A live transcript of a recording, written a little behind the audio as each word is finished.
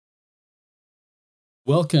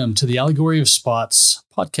Welcome to the Allegory of Spots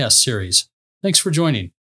podcast series. Thanks for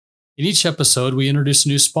joining. In each episode, we introduce a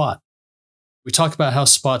new spot. We talk about how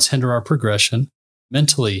spots hinder our progression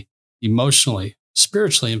mentally, emotionally,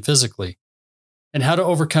 spiritually, and physically, and how to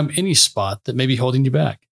overcome any spot that may be holding you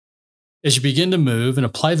back. As you begin to move and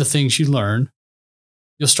apply the things you learn,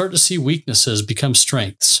 you'll start to see weaknesses become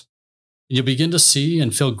strengths, and you'll begin to see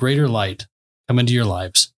and feel greater light come into your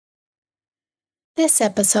lives. This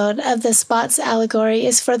episode of the Spots Allegory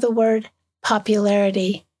is for the word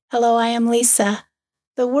popularity. Hello, I am Lisa.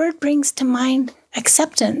 The word brings to mind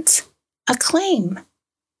acceptance, acclaim,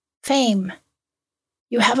 fame.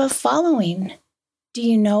 You have a following. Do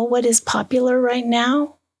you know what is popular right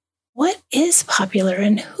now? What is popular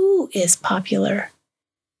and who is popular?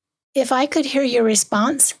 If I could hear your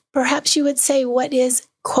response, perhaps you would say what is,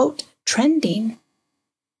 quote, trending,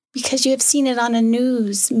 because you have seen it on a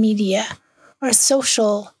news media or a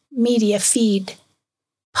social media feed.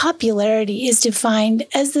 Popularity is defined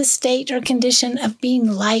as the state or condition of being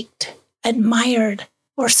liked, admired,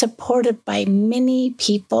 or supported by many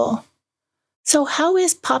people. So how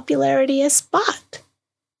is popularity a spot?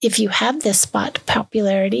 If you have this spot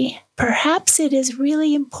popularity, perhaps it is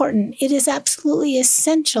really important. It is absolutely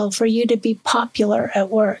essential for you to be popular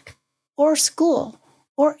at work, or school,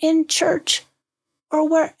 or in church, or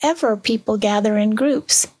wherever people gather in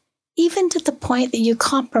groups, even to the point that you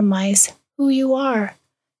compromise who you are,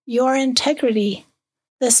 your integrity.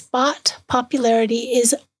 The spot popularity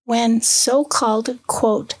is when so-called,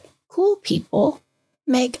 quote, cool people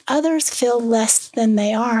make others feel less than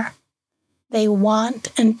they are. They want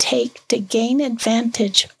and take to gain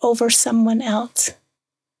advantage over someone else.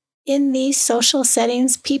 In these social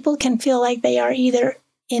settings, people can feel like they are either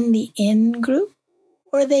in the in group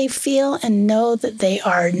or they feel and know that they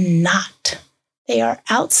are not. They are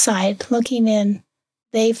outside looking in.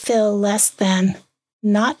 They feel less than,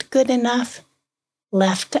 not good enough,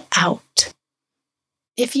 left out.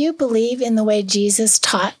 If you believe in the way Jesus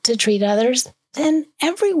taught to treat others, then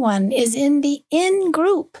everyone is in the in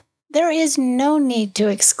group. There is no need to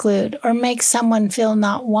exclude or make someone feel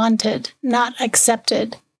not wanted, not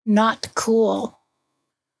accepted, not cool.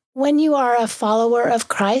 When you are a follower of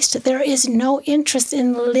Christ, there is no interest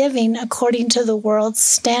in living according to the world's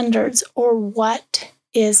standards or what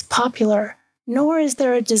is popular, nor is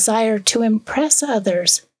there a desire to impress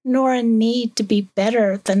others, nor a need to be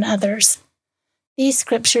better than others. These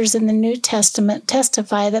scriptures in the New Testament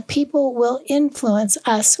testify that people will influence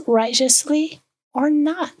us righteously or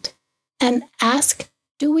not, and ask,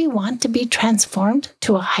 do we want to be transformed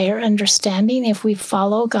to a higher understanding if we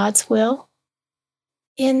follow God's will?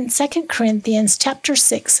 In 2 Corinthians chapter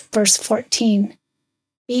 6, verse 14,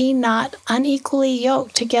 be not unequally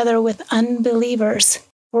yoked together with unbelievers,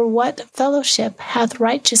 for what fellowship hath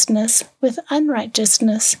righteousness with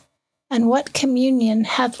unrighteousness, and what communion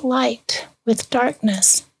hath light with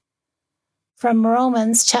darkness? From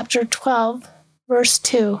Romans chapter 12, verse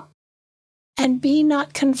 2, and be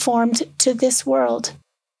not conformed to this world,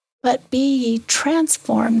 but be ye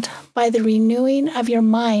transformed by the renewing of your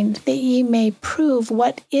mind, that ye may prove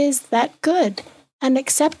what is that good and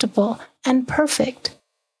acceptable and perfect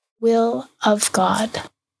will of God.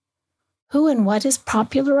 Who and what is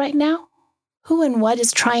popular right now? Who and what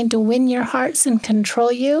is trying to win your hearts and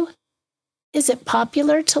control you? Is it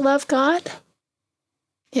popular to love God?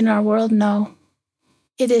 In our world, no.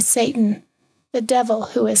 It is Satan, the devil,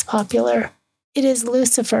 who is popular. It is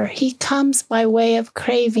Lucifer. He comes by way of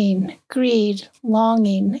craving, greed,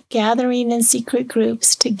 longing, gathering in secret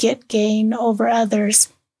groups to get gain over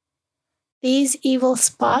others. These evil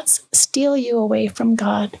spots steal you away from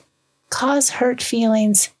God, cause hurt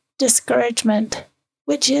feelings, discouragement,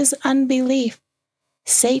 which is unbelief.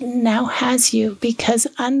 Satan now has you because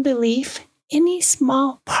unbelief, any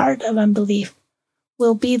small part of unbelief,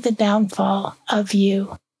 will be the downfall of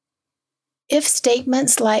you. If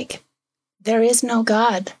statements like, there is no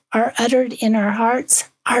God, are uttered in our hearts,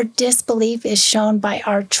 our disbelief is shown by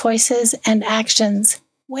our choices and actions.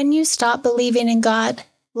 When you stop believing in God,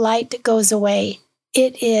 light goes away.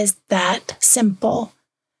 It is that simple.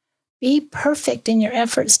 Be perfect in your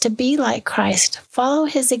efforts to be like Christ. Follow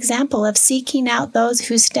his example of seeking out those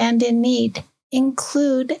who stand in need.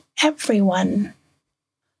 Include everyone.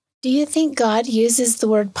 Do you think God uses the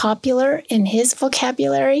word popular in his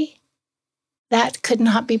vocabulary? That could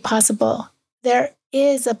not be possible. There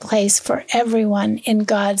is a place for everyone in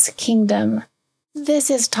God's kingdom.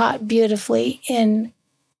 This is taught beautifully in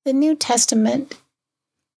the New Testament.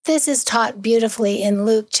 This is taught beautifully in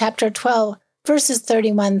Luke chapter 12, verses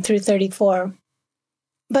 31 through 34.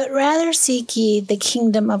 But rather seek ye the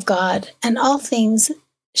kingdom of God, and all things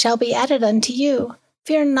shall be added unto you.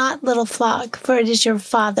 Fear not, little flock, for it is your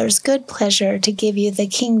Father's good pleasure to give you the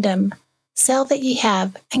kingdom. Sell that ye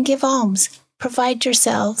have, and give alms. Provide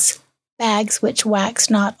yourselves bags which wax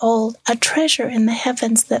not old, a treasure in the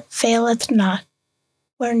heavens that faileth not,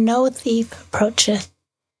 where no thief approacheth,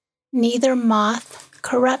 neither moth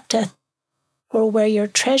corrupteth. For where your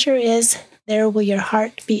treasure is, there will your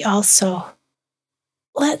heart be also.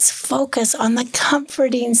 Let's focus on the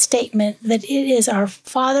comforting statement that it is our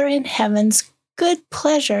Father in heaven's good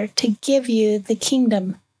pleasure to give you the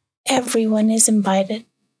kingdom. Everyone is invited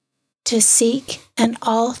to seek, and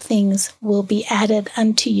all things will be added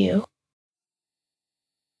unto you.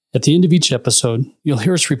 At the end of each episode, you'll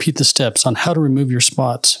hear us repeat the steps on how to remove your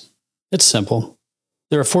spots. It's simple.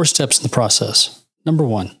 There are 4 steps in the process. Number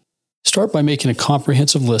 1, start by making a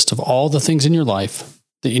comprehensive list of all the things in your life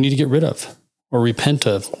that you need to get rid of, or repent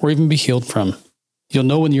of, or even be healed from. You'll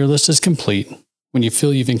know when your list is complete when you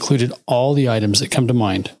feel you've included all the items that come to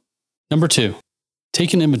mind. Number 2,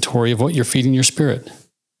 take an inventory of what you're feeding your spirit,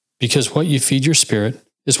 because what you feed your spirit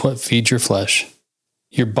is what feeds your flesh.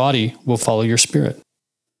 Your body will follow your spirit.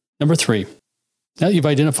 Number 3, now that you've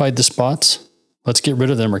identified the spots, let's get rid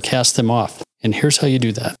of them or cast them off. And here's how you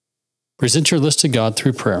do that. Present your list to God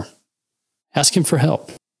through prayer. Ask Him for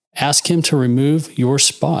help. Ask Him to remove your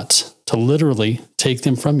spots, to literally take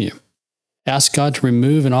them from you. Ask God to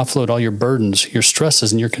remove and offload all your burdens, your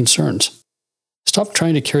stresses, and your concerns. Stop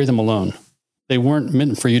trying to carry them alone. They weren't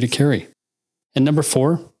meant for you to carry. And number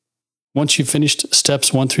 4, once you've finished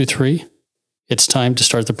steps 1 through 3, it's time to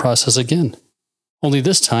start the process again. Only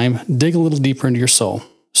this time, dig a little deeper into your soul,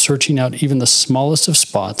 searching out even the smallest of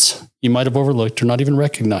spots you might have overlooked or not even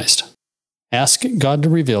recognized. Ask God to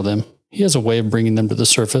reveal them. He has a way of bringing them to the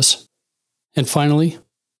surface. And finally,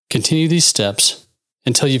 continue these steps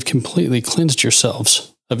until you've completely cleansed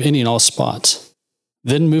yourselves of any and all spots.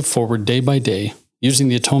 Then move forward day by day, using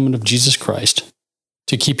the atonement of Jesus Christ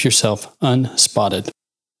to keep yourself unspotted.